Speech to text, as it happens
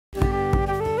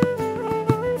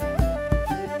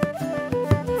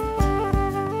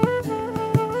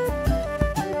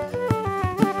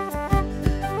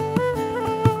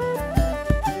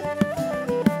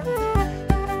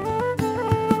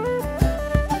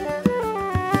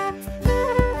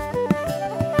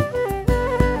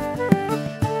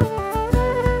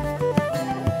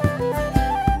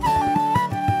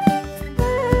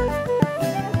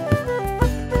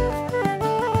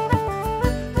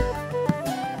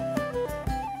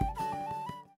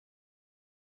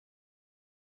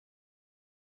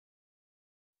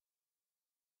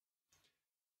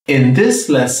In this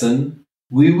lesson,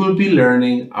 we will be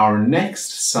learning our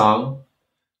next song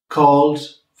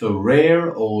called The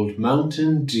Rare Old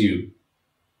Mountain Dew.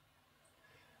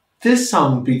 This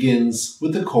song begins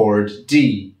with the chord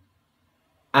D,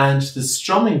 and the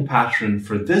strumming pattern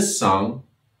for this song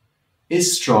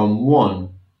is strum 1,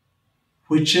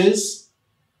 which is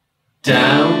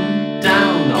down,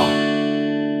 down, up.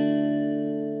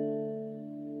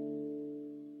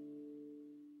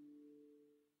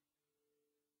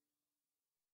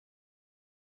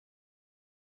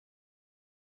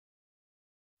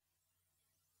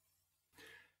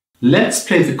 Let's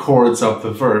play the chords of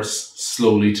the verse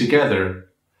slowly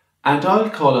together, and I'll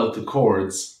call out the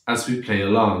chords as we play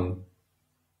along.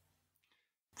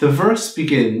 The verse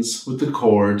begins with the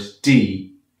chord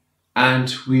D,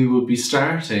 and we will be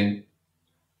starting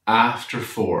after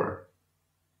 4.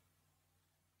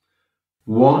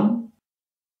 1,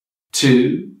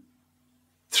 2,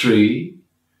 3,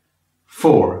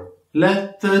 4.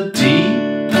 Let the D,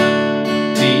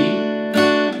 G,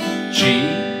 G,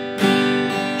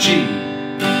 D,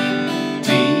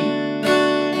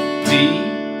 D,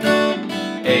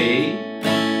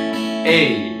 A,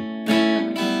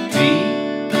 D,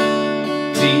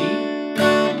 D,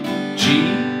 G,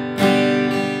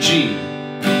 G,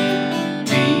 D,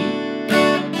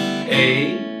 A,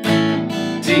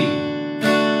 D,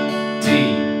 D,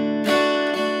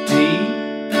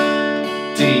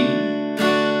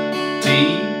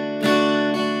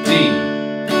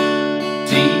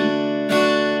 D,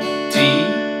 D,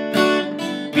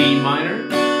 B minor,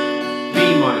 B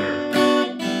minor,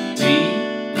 D,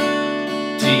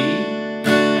 D,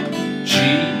 G,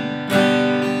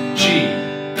 G,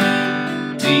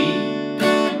 D,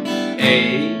 A,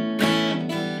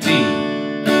 D,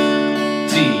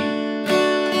 D.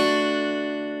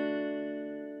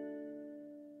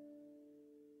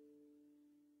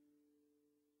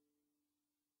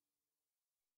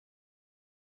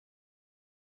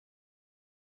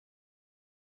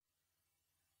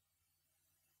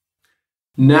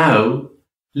 Now,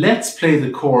 let's play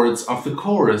the chords of the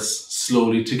chorus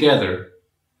slowly together.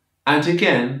 And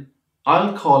again,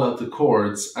 I'll call out the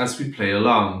chords as we play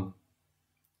along.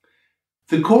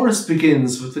 The chorus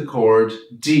begins with the chord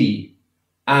D,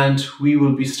 and we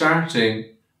will be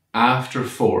starting after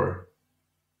 4.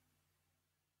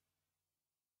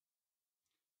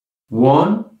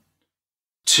 1,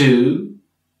 2,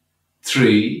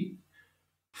 3,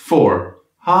 4.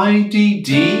 High D,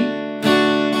 D,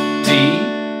 D,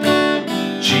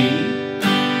 G,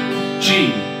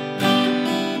 G,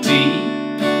 D,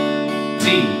 D,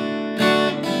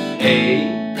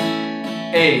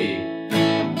 A,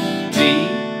 D,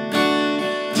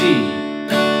 D,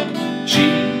 G,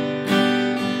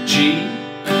 G,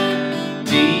 D,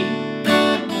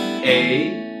 A,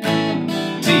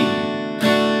 D,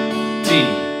 D.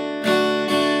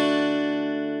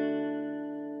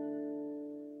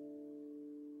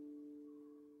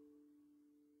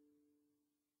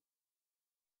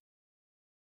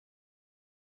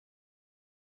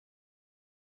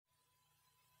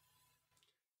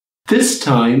 This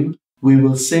time, we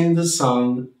will sing the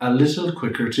song a little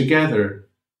quicker together,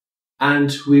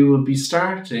 and we will be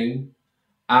starting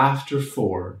after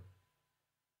 4.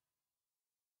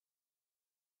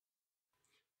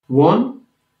 1,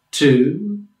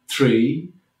 2,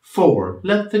 3, 4.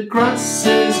 Let the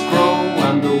grasses grow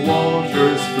and the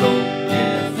waters flow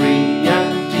in a free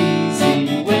and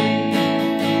easy way,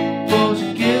 but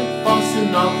give us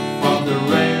enough of the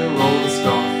rare old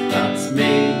stuff that's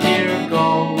made near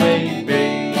Galway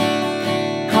Bay.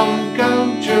 Come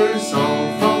gougers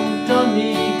all from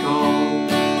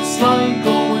Donegal,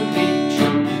 Sligo and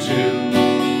Leitrim too.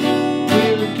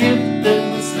 We'll give them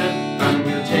the slip and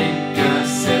we'll take a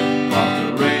sip of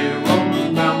the rare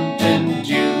old Mountain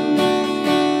Dew.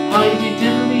 Heidi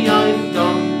diddly I've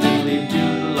done, diddly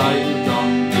doodle I've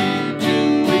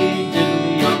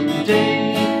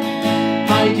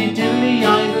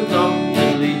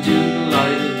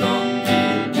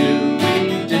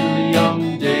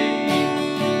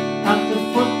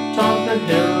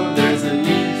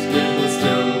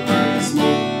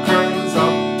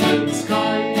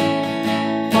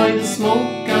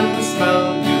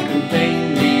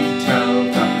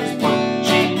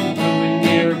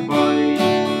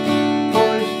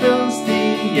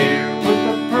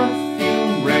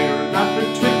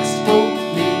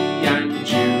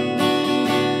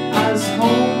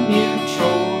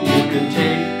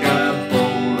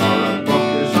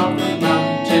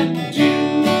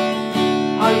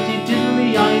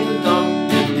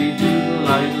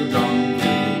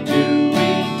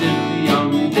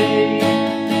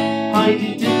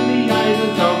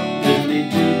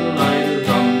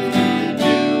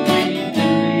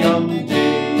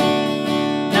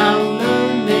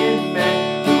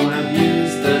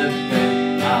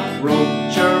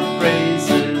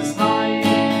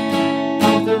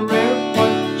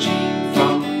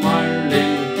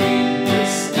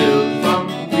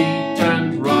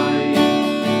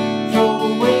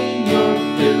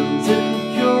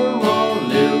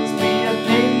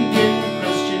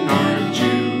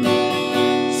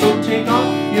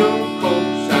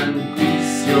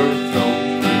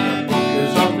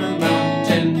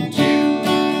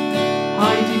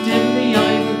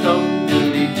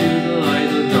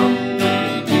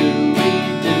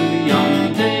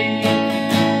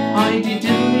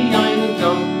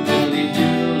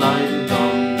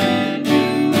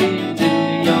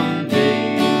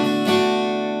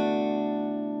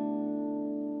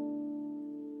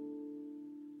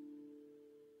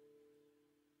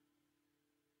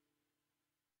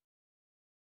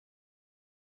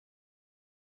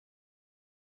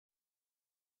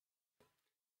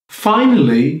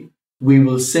Finally, we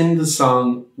will sing the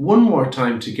song one more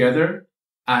time together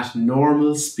at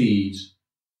normal speed,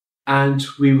 and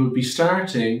we will be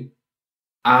starting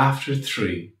after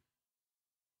 3.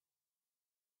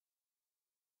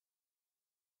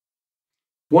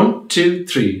 1, 2,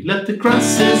 3. Let the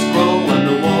grasses grow